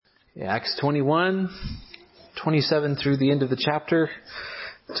Acts 21, 27 through the end of the chapter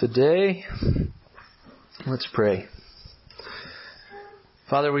today. Let's pray.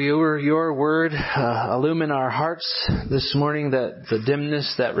 Father, will your word illumine our hearts this morning, that the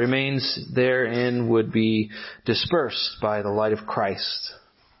dimness that remains therein would be dispersed by the light of Christ.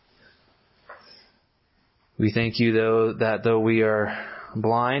 We thank you, though we are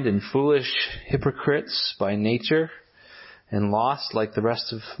blind and foolish hypocrites by nature, and lost like the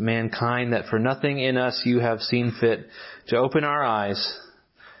rest of mankind, that for nothing in us you have seen fit to open our eyes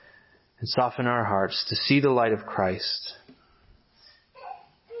and soften our hearts to see the light of Christ.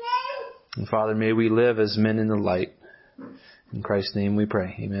 And Father, may we live as men in the light. In Christ's name we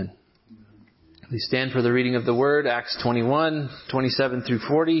pray. Amen. Please stand for the reading of the word, Acts 21, 27 through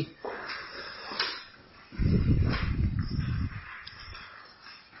 40.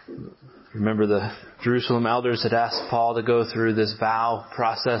 Remember, the Jerusalem elders had asked Paul to go through this vow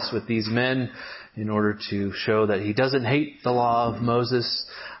process with these men in order to show that he doesn't hate the law of Moses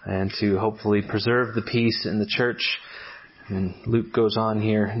and to hopefully preserve the peace in the church. And Luke goes on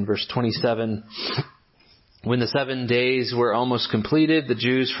here in verse 27. When the 7 days were almost completed, the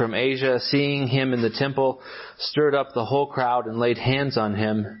Jews from Asia, seeing him in the temple, stirred up the whole crowd and laid hands on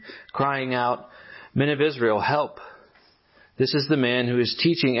him, crying out, "Men of Israel, help! This is the man who is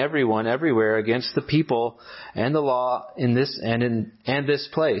teaching everyone everywhere against the people and the law in this this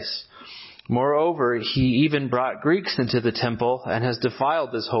place. Moreover, he even brought Greeks into the temple and has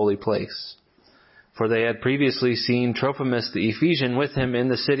defiled this holy place." For they had previously seen Trophimus the Ephesian with him in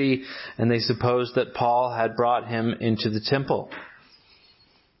the city, and they supposed that Paul had brought him into the temple.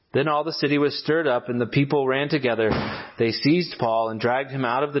 Then all the city was stirred up, and the people ran together. They seized Paul and dragged him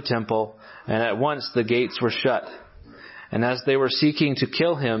out of the temple, and at once the gates were shut. And as they were seeking to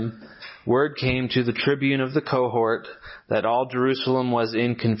kill him, word came to the tribune of the cohort that all Jerusalem was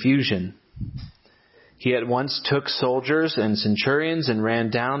in confusion. He at once took soldiers and centurions and ran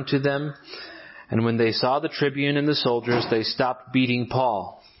down to them. And when they saw the tribune and the soldiers, they stopped beating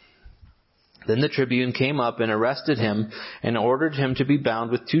Paul. Then the tribune came up and arrested him and ordered him to be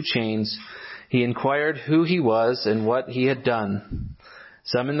bound with 2 chains. He inquired who he was and what he had done.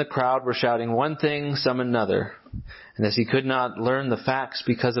 Some in the crowd were shouting one thing, some another. And as he could not learn the facts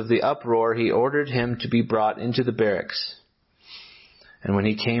because of the uproar, he ordered him to be brought into the barracks. And when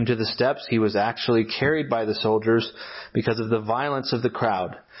he came to the steps, he was actually carried by the soldiers because of the violence of the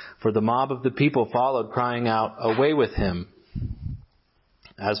crowd. For the mob of the people followed, crying out, "Away with him!"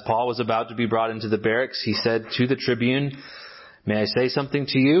 As Paul was about to be brought into the barracks, he said to the tribune, "May I say something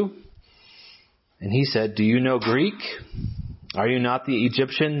to you?" And he said, "Do you know Greek? Are you not the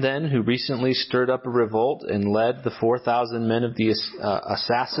Egyptian then who recently stirred up a revolt and led the 4,000 men of the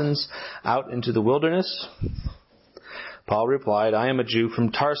assassins out into the wilderness?" Paul replied, "I am a Jew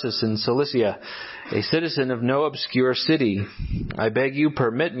from Tarsus in Cilicia, a citizen of no obscure city. I beg you,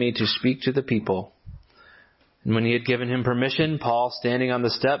 permit me to speak to the people." And when he had given him permission, Paul, standing on the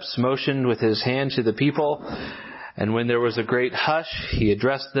steps, motioned with his hand to the people. And when there was a great hush, he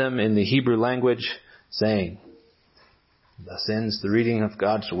addressed them in the Hebrew language, saying, Thus ends the reading of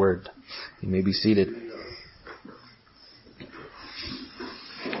God's Word. You may be seated.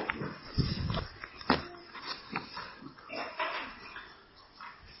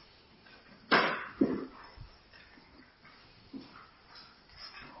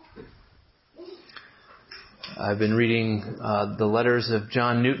 I've been reading the letters of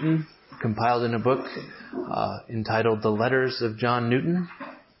John Newton, compiled in a book entitled The Letters of John Newton.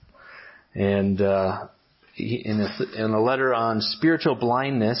 And in a letter on spiritual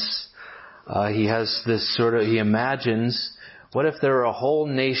blindness, he has this he imagines, what if there were a whole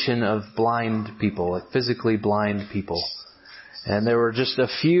nation of blind people, like physically blind people, and there were just a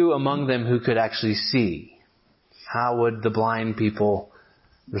few among them who could actually see? How would the blind people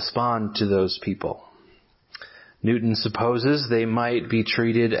respond to those people? Newton supposes they might be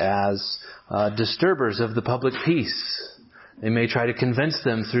treated as disturbers of the public peace. They may try to convince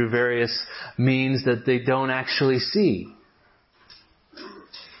them through various means that they don't actually see.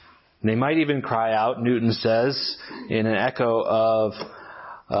 They might even cry out, Newton says, in an echo of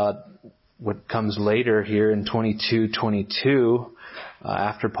what comes later here in 22:22,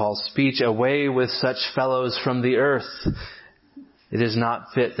 after Paul's speech, "Away with such fellows from the earth. It is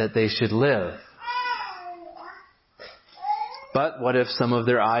not fit that they should live." But what if some of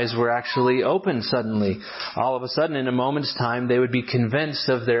their eyes were actually opened suddenly? All of a sudden, in a moment's time, they would be convinced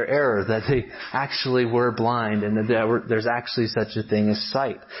of their error, that they actually were blind and that there's actually such a thing as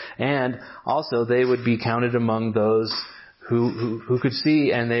sight. And also, they would be counted among those who could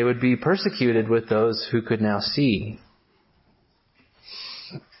see, and they would be persecuted with those who could now see.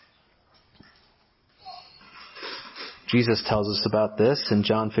 Jesus tells us about this in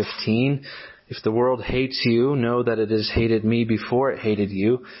John 15. If the world hates you, know that it has hated me before it hated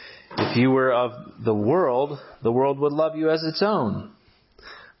you. If you were of the world would love you as its own.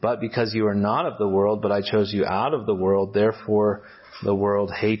 But because you are not of the world, but I chose you out of the world, therefore the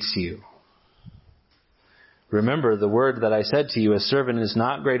world hates you. Remember the word that I said to you, a servant is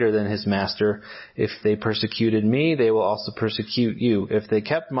not greater than his master. If they persecuted me, they will also persecute you. If they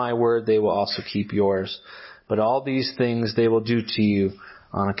kept my word, they will also keep yours. But all these things they will do to you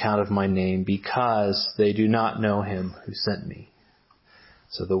on account of my name, because they do not know him who sent me.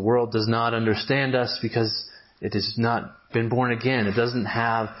 So the world does not understand us because it has not been born again. It doesn't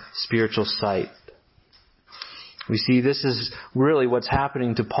have spiritual sight. We see this is really what's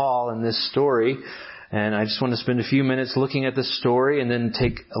happening to Paul in this story. And I just want to spend a few minutes looking at this story and then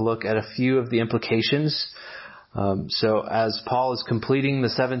take a look at a few of the implications. So as Paul is completing the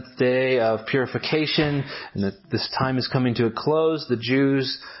seventh day of purification, and that this time is coming to a close, the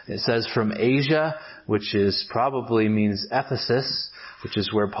Jews, it says from Asia, which is probably means Ephesus, which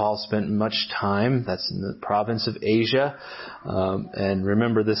is where Paul spent much time. That's in the province of Asia. And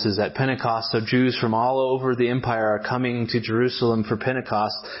remember, this is at Pentecost, so Jews from all over the empire are coming to Jerusalem for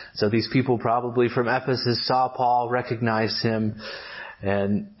Pentecost. So these people probably from Ephesus saw Paul, recognized him,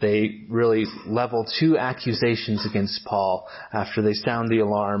 and they really level two accusations against Paul after they sound the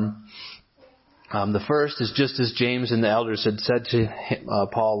alarm. The first is just as James and the elders had said to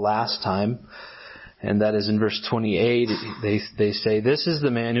Paul last time. And that is in verse 28, they say, this is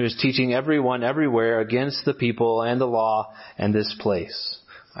the man who is teaching everyone everywhere against the people and the law and this place.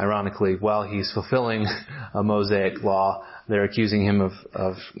 Ironically, while he's fulfilling a Mosaic law, they're accusing him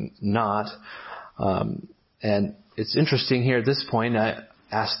of not. And it's interesting here at this point, I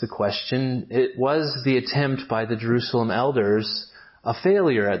asked the question, was the attempt by the Jerusalem elders a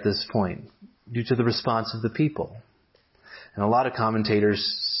failure at this point due to the response of the people? And a lot of commentators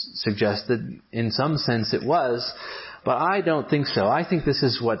suggest that in some sense it was, but I don't think so. I think this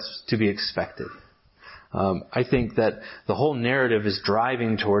is what's to be expected. I think that the whole narrative is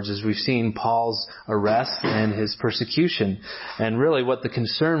driving towards, as we've seen, Paul's arrest and his persecution. And really what the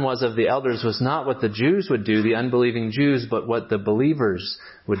concern was of the elders was not what the Jews would do, the unbelieving Jews, but what the believers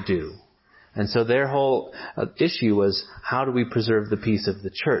would do. And so their whole issue was, how do we preserve the peace of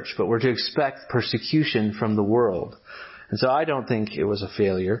the church? But we're to expect persecution from the world. And so I don't think it was a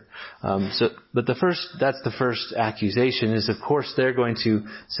failure. That's the first accusation is, of course, they're going to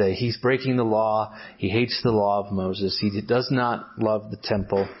say he's breaking the law. He hates the law of Moses. He does not love the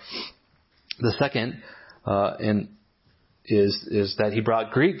temple. The second, is that he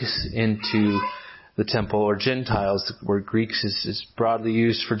brought Greeks into the temple, or Gentiles. The word Greeks is broadly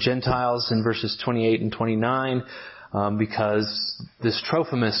used for Gentiles in verses 28 and 29, because this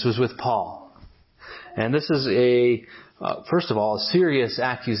Trophimus was with Paul. And this is first of all, a serious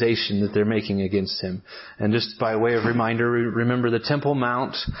accusation that they're making against him. And just by way of reminder, remember the Temple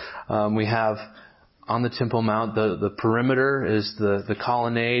Mount. We have on the Temple Mount, the perimeter is the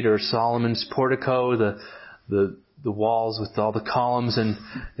colonnade or Solomon's portico, the walls with all the columns, and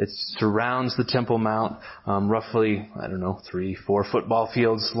it surrounds the Temple Mount, roughly, 3-4 football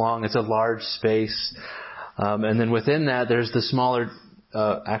fields long. It's a large space. And then within that, there's the smaller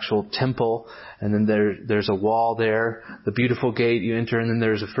actual temple, and then there's a wall there, the beautiful gate you enter, and then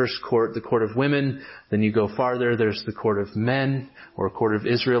there's a first court, the court of women. Then you go farther, there's the court of men, or court of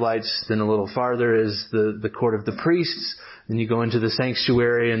Israelites. Then a little farther is the court of the priests. Then you go into the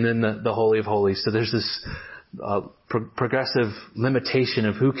sanctuary, and then the Holy of Holies. So there's this progressive limitation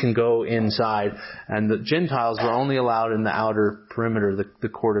of who can go inside, and the Gentiles were only allowed in the outer perimeter, the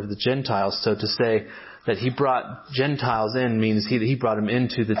court of the Gentiles. So to say that he brought Gentiles in means he brought them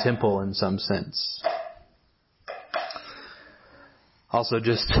into the temple in some sense. Also,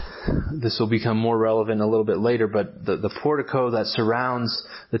 this will become more relevant a little bit later, but the portico that surrounds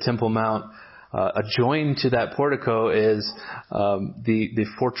the Temple Mount, adjoined to that portico is the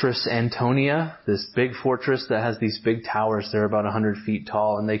Fortress Antonia, this big fortress that has these big towers. They're about 100 feet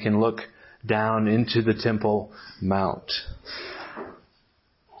tall, and they can look down into the Temple Mount.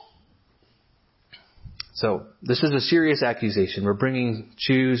 So this is a serious accusation. We're bringing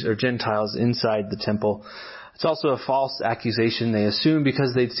Jews or Gentiles inside the temple. It's also a false accusation. They assumed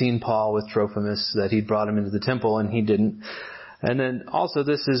because they'd seen Paul with Trophimus that he'd brought him into the temple, and he didn't. And then also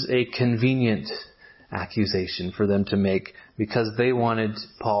this is a convenient accusation for them to make because they wanted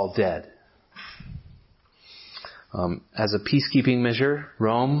Paul dead. As a peacekeeping measure,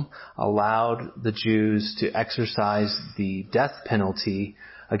 Rome allowed the Jews to exercise the death penalty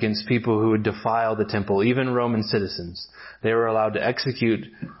against people who would defile the temple, even Roman citizens. They were allowed to execute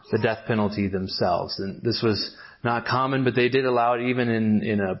the death penalty themselves. And this was not common, but they did allow it even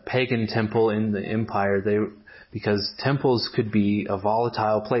in a pagan temple in the empire. Because temples could be a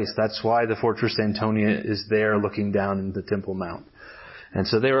volatile place. That's why the Fortress Antonia is there looking down in the Temple Mount. And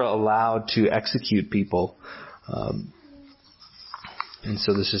so they were allowed to execute people. And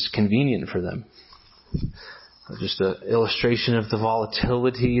so this is convenient for them. Just an illustration of the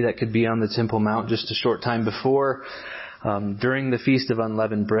volatility that could be on the Temple Mount. Just a short time before, during the Feast of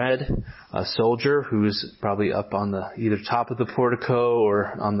Unleavened Bread, a soldier who was probably up on the either top of the portico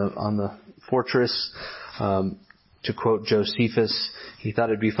or on the fortress, to quote Josephus, he thought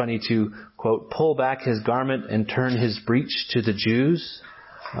it'd be funny to, quote, pull back his garment and turn his breech to the Jews.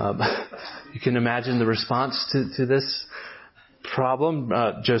 You can imagine the response to this problem.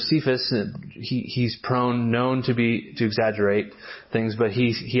 Josephus, he's known to exaggerate things, but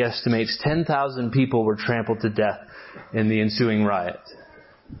he estimates 10,000 people were trampled to death in the ensuing riot.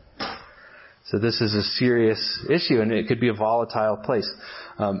 So this is a serious issue, and it could be a volatile place.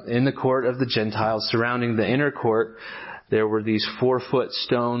 In the court of the Gentiles, surrounding the inner court, there were these 4-foot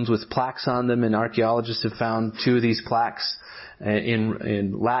stones with plaques on them, and archaeologists have found 2 of these plaques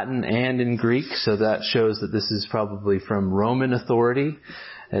in Latin and in Greek, so that shows that this is probably from Roman authority.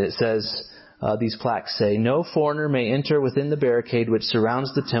 And it says, these plaques say, "No foreigner may enter within the barricade which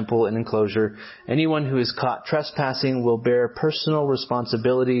surrounds the temple and enclosure. Anyone who is caught trespassing will bear personal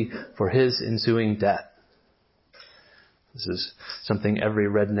responsibility for his ensuing death." This is something every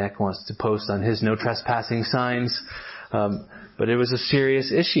redneck wants to post on his no trespassing signs. But it was a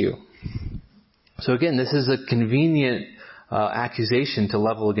serious issue. So again, this is a convenient accusation to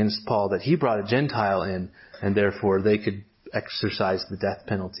level against Paul, that he brought a Gentile in, and therefore they could exercise the death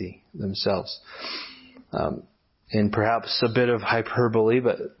penalty themselves. And perhaps a bit of hyperbole,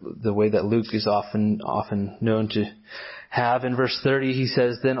 but the way that Luke is often known to have. In verse 30, he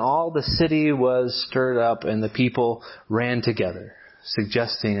says, "Then all the city was stirred up and the people ran together,"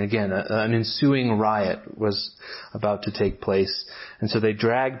 suggesting, again, an ensuing riot was about to take place. And so they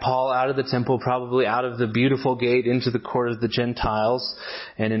dragged Paul out of the temple, probably out of the beautiful gate, into the court of the Gentiles,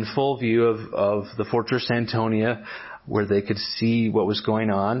 and in full view of the Fortress Antonia, where they could see what was going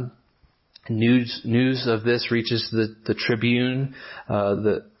on. News of this reaches the tribune,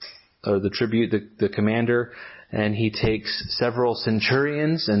 the commander, and he takes several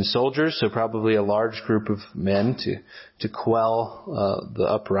centurions and soldiers, so probably a large group of men to quell the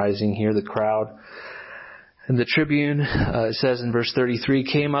uprising here, the crowd. And the tribune, it says in verse 33,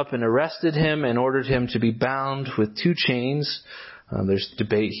 came up and arrested him and ordered him to be bound with 2 chains. There's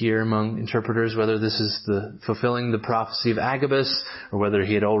debate here among interpreters whether this is fulfilling the prophecy of Agabus, or whether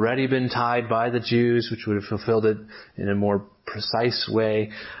he had already been tied by the Jews, which would have fulfilled it in a more precise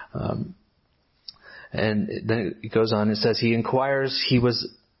way. And then it goes on, it says, he inquires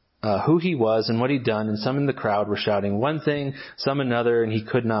who he was and what he'd done, and some in the crowd were shouting one thing, some another, and he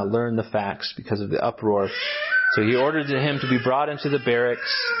could not learn the facts because of the uproar. So he ordered him to be brought into the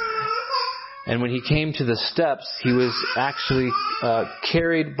barracks, and when he came to the steps, he was actually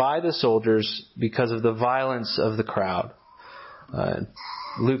carried by the soldiers because of the violence of the crowd.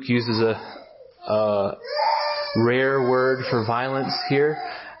 Luke uses a rare word for violence here.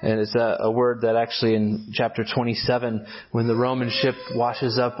 And it's a word that actually in chapter 27, when the Roman ship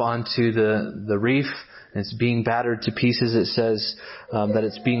washes up onto the reef and it's being battered to pieces, it says that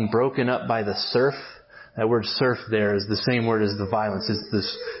it's being broken up by the surf. That word surf there is the same word as the violence. It's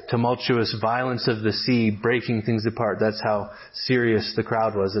this tumultuous violence of the sea breaking things apart. That's how serious the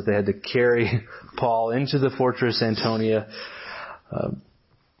crowd was, that they had to carry Paul into the Fortress Antonia.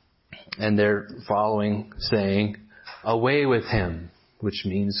 And they're following, saying, "Away with him," which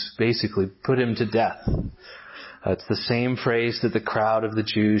means basically put him to death. It's the same phrase that the crowd of the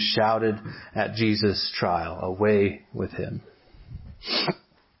Jews shouted at Jesus' trial, "Away with him."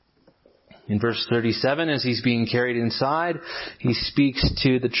 In verse 37, as he's being carried inside, he speaks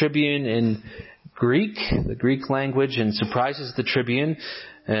to the tribune in Greek, the Greek language, and surprises the tribune.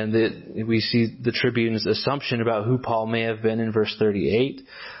 And we see the tribune's assumption about who Paul may have been in verse 38.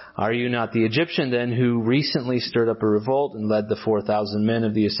 "Are you not the Egyptian then who recently stirred up a revolt and led the 4,000 men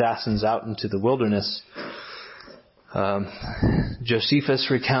of the assassins out into the wilderness?" Josephus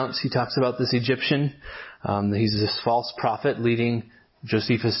recounts, he talks about this Egyptian. He's this false prophet leading,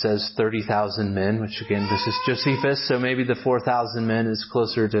 Josephus says 30,000 men, which again, this is Josephus, so maybe the 4,000 men is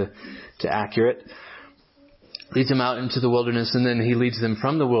closer to accurate. Leads them out into the wilderness, and then he leads them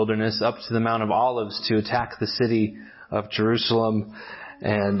from the wilderness up to the Mount of Olives to attack the city of Jerusalem.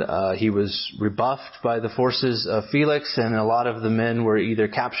 And he was rebuffed by the forces of Felix, and a lot of the men were either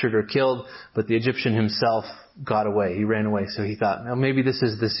captured or killed, but the Egyptian himself got away. He ran away. So he thought, well, maybe this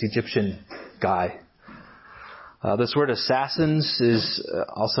is this Egyptian guy. This word assassins is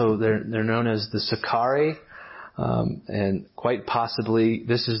also, they're known as the Sicarii. And quite possibly,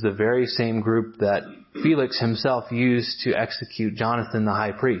 this is the very same group that Felix himself used to execute Jonathan the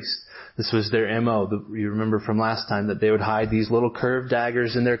high priest. This was their MO. You remember from last time that they would hide these little curved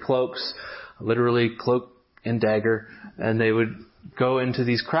daggers in their cloaks, literally cloak and dagger, and they would go into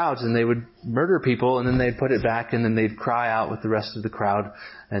these crowds and they would murder people, and then they'd put it back, and then they'd cry out with the rest of the crowd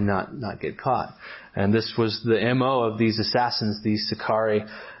and not get caught. And this was the MO of these assassins, these Sicarii,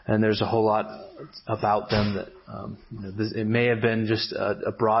 and there's a whole lot about them that it may have been just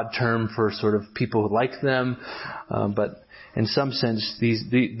a broad term for sort of people who liked them, but in some sense these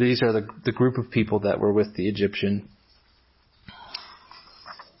are the group of people that were with the Egyptian.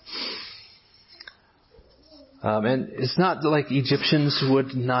 And it's not like Egyptians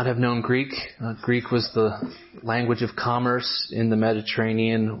would not have known Greek. Greek was the language of commerce in the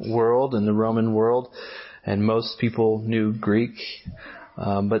Mediterranean world and the Roman world, and most people knew Greek.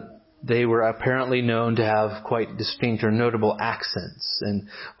 But they were apparently known to have quite distinct or notable accents. And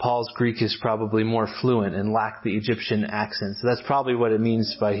Paul's Greek is probably more fluent and lacked the Egyptian accent. So that's probably what it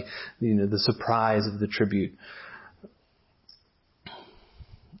means by, the surprise of the tribute.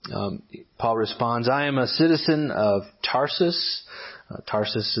 Paul responds, I am a citizen of Tarsus.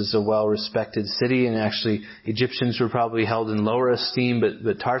 Tarsus is a well-respected city, and actually Egyptians were probably held in lower esteem,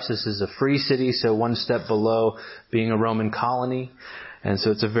 but Tarsus is a free city, so one step below being a Roman colony. And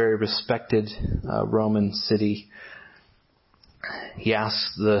so it's a very respected Roman city. He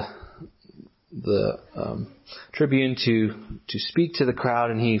asks the tribune to speak to the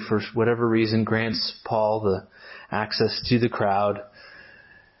crowd, and he, for whatever reason, grants Paul the access to the crowd.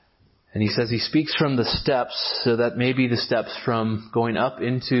 And he says he speaks from the steps, so that may be the steps from going up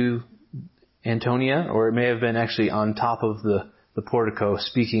into Antonia, or it may have been actually on top of the portico,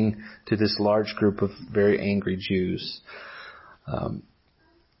 speaking to this large group of very angry Jews.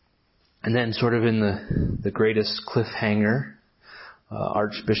 And then sort of in the greatest cliffhanger,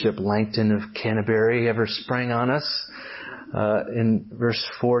 Archbishop Langton of Canterbury ever sprang on us. In verse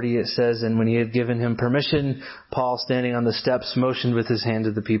 40 it says, and when he had given him permission, Paul, standing on the steps, motioned with his hand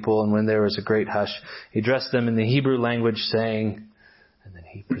to the people, and when there was a great hush, he addressed them in the Hebrew language, saying, and then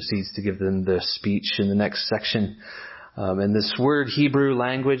he proceeds to give them the speech in the next section. And this word Hebrew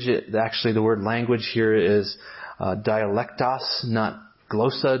language, actually the word language here is dialectos, not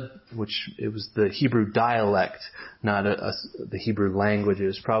glossa, which it was the Hebrew dialect, not the Hebrew language. It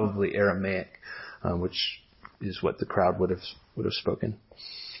was probably Aramaic, which is what the crowd would have spoken.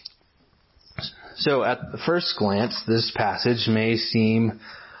 So at the first glance, this passage may seem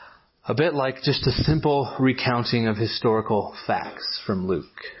a bit like just a simple recounting of historical facts from Luke.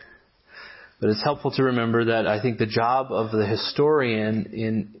 But it's helpful to remember that I think the job of the historian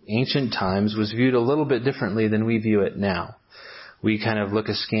in ancient times was viewed a little bit differently than we view it now. We kind of look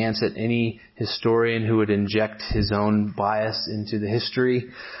askance at any historian who would inject his own bias into the history,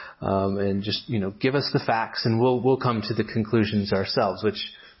 and just, give us the facts and we'll come to the conclusions ourselves,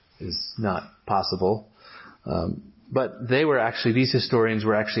 which is not possible. But these historians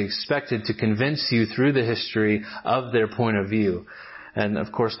were actually expected to convince you through the history of their point of view. And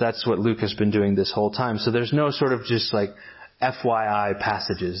of course, that's what Luke has been doing this whole time. So there's no sort of just like FYI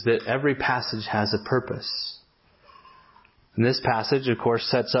passages, that every passage has a purpose. And this passage, of course,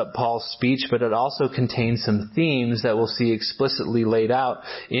 sets up Paul's speech, but it also contains some themes that we'll see explicitly laid out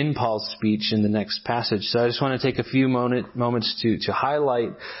in Paul's speech in the next passage. So I just want to take a few moments to highlight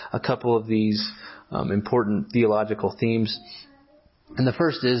a couple of these important theological themes. And the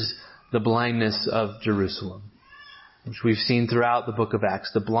first is the blindness of Jerusalem, which we've seen throughout the book of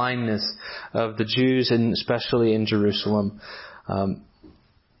Acts, the blindness of the Jews, and especially in Jerusalem.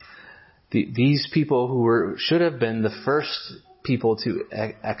 These people who should have been the first people to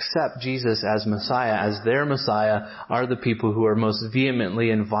accept Jesus as Messiah, as their Messiah, are the people who are most vehemently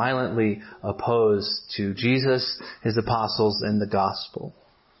and violently opposed to Jesus, his apostles, and the gospel.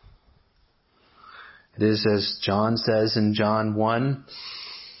 It is as John says in John 1,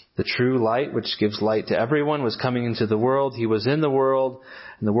 the true light, which gives light to everyone, was coming into the world. He was in the world,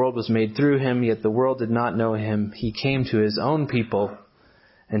 and the world was made through him, yet the world did not know him. He came to his own people,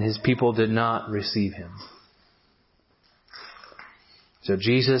 and his people did not receive him. So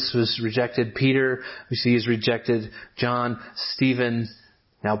Jesus was rejected. Peter, we see, is rejected. John, Stephen,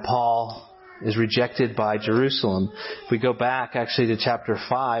 now Paul. is rejected by Jerusalem. If we go back actually to chapter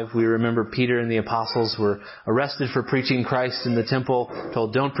 5, we remember Peter and the apostles were arrested for preaching Christ in the temple,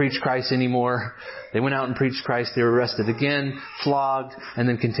 told don't preach Christ anymore. They went out and preached Christ. They were arrested again, flogged, and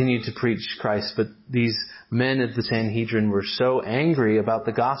then continued to preach Christ. But these men of the Sanhedrin were so angry about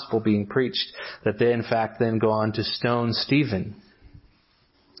the gospel being preached that they in fact then go on to stone Stephen.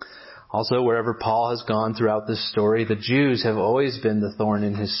 Also, wherever Paul has gone throughout this story, the Jews have always been the thorn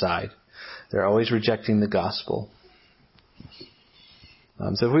in his side. They're always rejecting the gospel.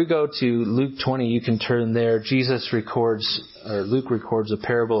 So if we go to Luke 20, you can turn there. Luke records a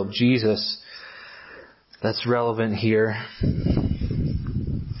parable of Jesus that's relevant here.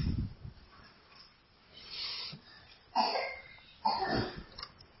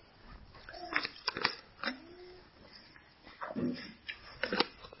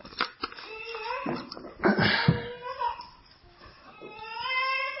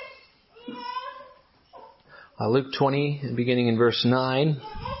 Luke 20, beginning in verse 9.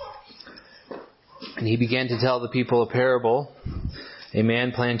 And he began to tell the people a parable. A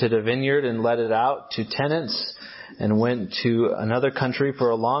man planted a vineyard and let it out to tenants and went to another country for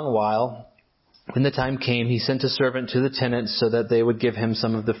a long while. When the time came, he sent a servant to the tenants so that they would give him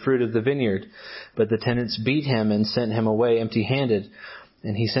some of the fruit of the vineyard. But the tenants beat him and sent him away empty-handed.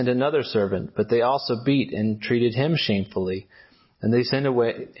 And he sent another servant, but they also beat and treated him shamefully. And they sent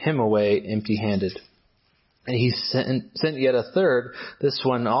him away empty-handed. And he sent yet a third. This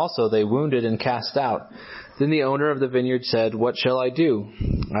one also they wounded and cast out. Then the owner of the vineyard said, "What shall I do?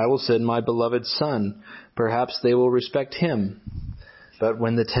 I will send my beloved son. Perhaps they will respect him." But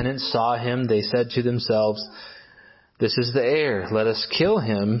when the tenants saw him, they said to themselves, "This is the heir. Let us kill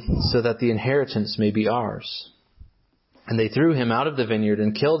him so that the inheritance may be ours." And they threw him out of the vineyard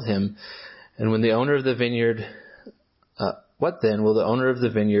and killed him. And when the owner of the vineyard, what then will the owner of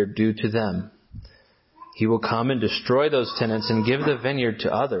the vineyard do to them? He will come and destroy those tenants and give the vineyard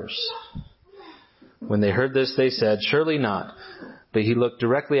to others. When they heard this, they said, "Surely not." But he looked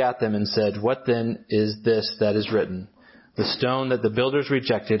directly at them and said, "What then is this that is written? The stone that the builders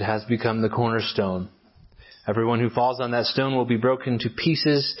rejected has become the cornerstone. Everyone who falls on that stone will be broken to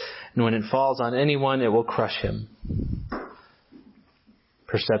pieces, and when it falls on anyone, it will crush him."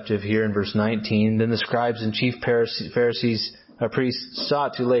 Perceptive here in verse 19. Then the scribes and chief priests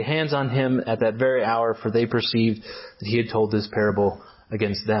sought to lay hands on him at that very hour, for they perceived that he had told this parable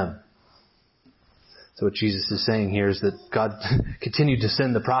against them. So what Jesus is saying here is that God continued to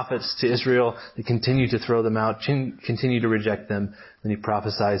send the prophets to Israel. They continued to throw them out, continued to reject them. Then he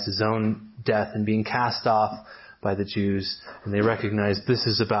prophesies his own death and being cast off by the Jews. And they recognize this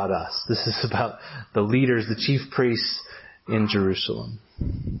is about us. This is about the leaders, the chief priests in Jerusalem.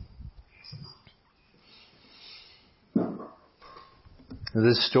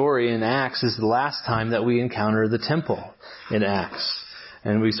 This story in Acts is the last time that we encounter the temple in Acts.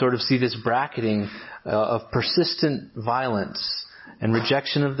 And we sort of see this bracketing of persistent violence and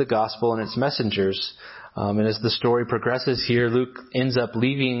rejection of the gospel and its messengers. And as the story progresses here, Luke ends up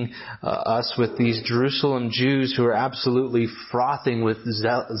leaving us with these Jerusalem Jews who are absolutely frothing with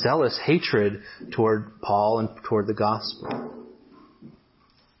zealous hatred toward Paul and toward the gospel.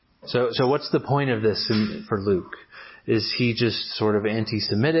 So what's the point of this for Luke? Is he just sort of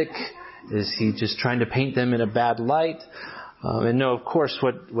anti-Semitic? Is he just trying to paint them in a bad light? And no, of course,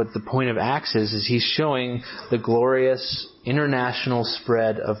 what the point of Acts is he's showing the glorious international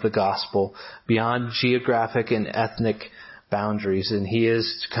spread of the gospel beyond geographic and ethnic boundaries. And he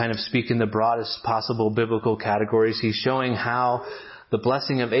is kind of speaking the broadest possible biblical categories. He's showing how the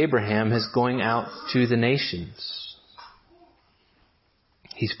blessing of Abraham is going out to the nations.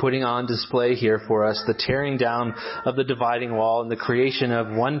 He's putting on display here for us the tearing down of the dividing wall and the creation of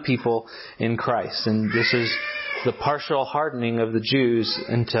one people in Christ. And this is the partial hardening of the Jews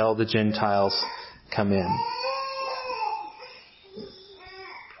until the Gentiles come in.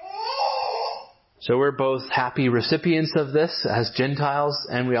 So we're both happy recipients of this as Gentiles,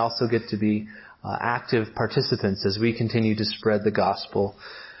 and we also get to be active participants as we continue to spread the gospel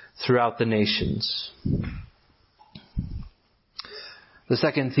throughout the nations. The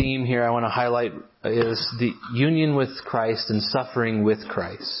second theme here I want to highlight is the union with Christ and suffering with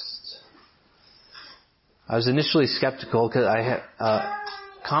Christ. I was initially skeptical because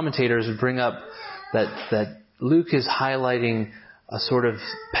commentators would bring up that Luke is highlighting a sort of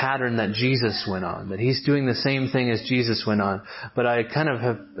pattern that Jesus went on, that he's doing the same thing as Jesus went on. But I kind of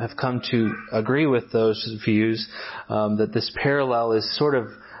have come to agree with those views, that this parallel is sort of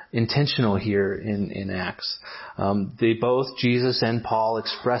intentional here in Acts. They both, Jesus and Paul,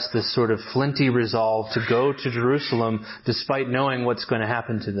 express this sort of flinty resolve to go to Jerusalem despite knowing what's going to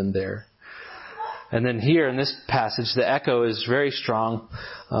happen to them there. And then here in this passage, the echo is very strong.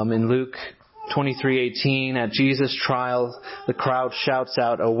 In Luke 23:18, at Jesus' trial, the crowd shouts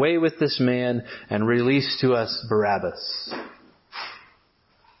out, "Away with this man and release to us Barabbas."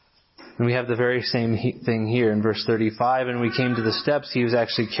 And we have the very same thing here in verse 35. And we came to the steps. He was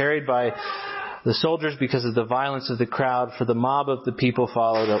actually carried by the soldiers because of the violence of the crowd, for the mob of the people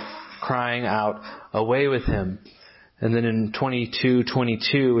followed up, crying out, "Away with him." And then in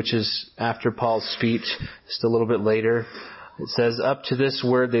 22:22, which is after Paul's speech, just a little bit later, it says, "Up to this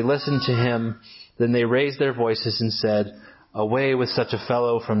word they listened to him. Then they raised their voices and said, 'Away with such a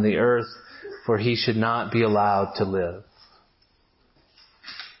fellow from the earth, for he should not be allowed to live.'"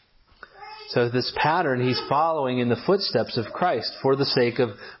 So this pattern he's following in the footsteps of Christ for the sake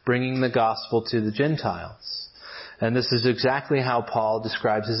of bringing the gospel to the Gentiles. And this is exactly how Paul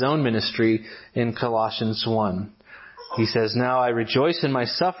describes his own ministry in Colossians 1. He says, "Now I rejoice in my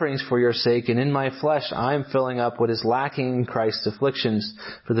sufferings for your sake, and in my flesh I am filling up what is lacking in Christ's afflictions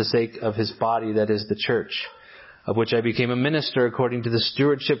for the sake of his body, that is the church, of which I became a minister according to the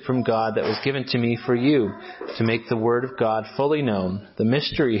stewardship from God that was given to me for you, to make the word of God fully known, the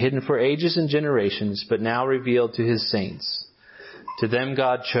mystery hidden for ages and generations, but now revealed to his saints. To them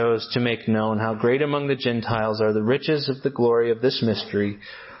God chose to make known how great among the Gentiles are the riches of the glory of this mystery,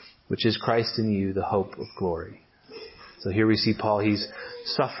 which is Christ in you, the hope of glory." So here we see Paul, he's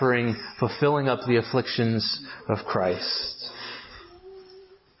suffering, fulfilling up the afflictions of Christ.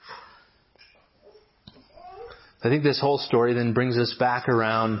 I think this whole story then brings us back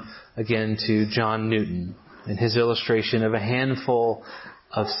around again to John Newton and his illustration of a handful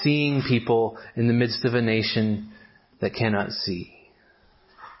of seeing people in the midst of a nation that cannot see.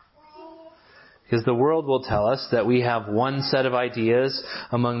 Because the world will tell us that we have one set of ideas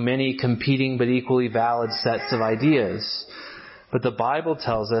among many competing but equally valid sets of ideas. But the Bible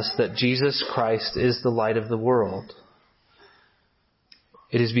tells us that Jesus Christ is the light of the world.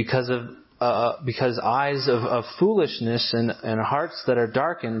 It is because eyes of foolishness and hearts that are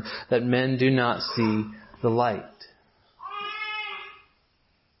darkened that men do not see the light.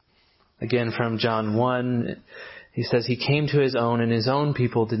 Again, from John 1, he says, "He came to his own, and his own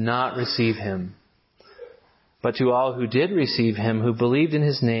people did not receive him. But to all who did receive him, who believed in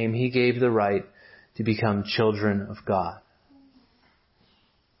his name, he gave the right to become children of God."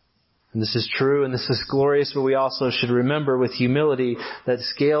 And this is true and this is glorious, but we also should remember with humility that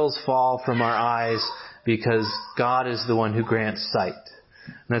scales fall from our eyes because God is the one who grants sight.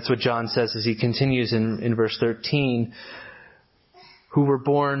 And that's what John says as he continues in verse 13, "Who were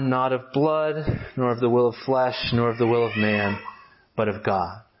born not of blood, nor of the will of flesh, nor of the will of man, but of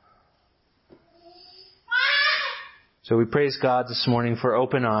God." So we praise God this morning for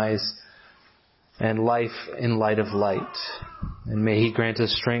open eyes and life in light of light. And may he grant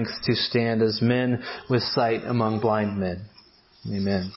us strength to stand as men with sight among blind men. Amen.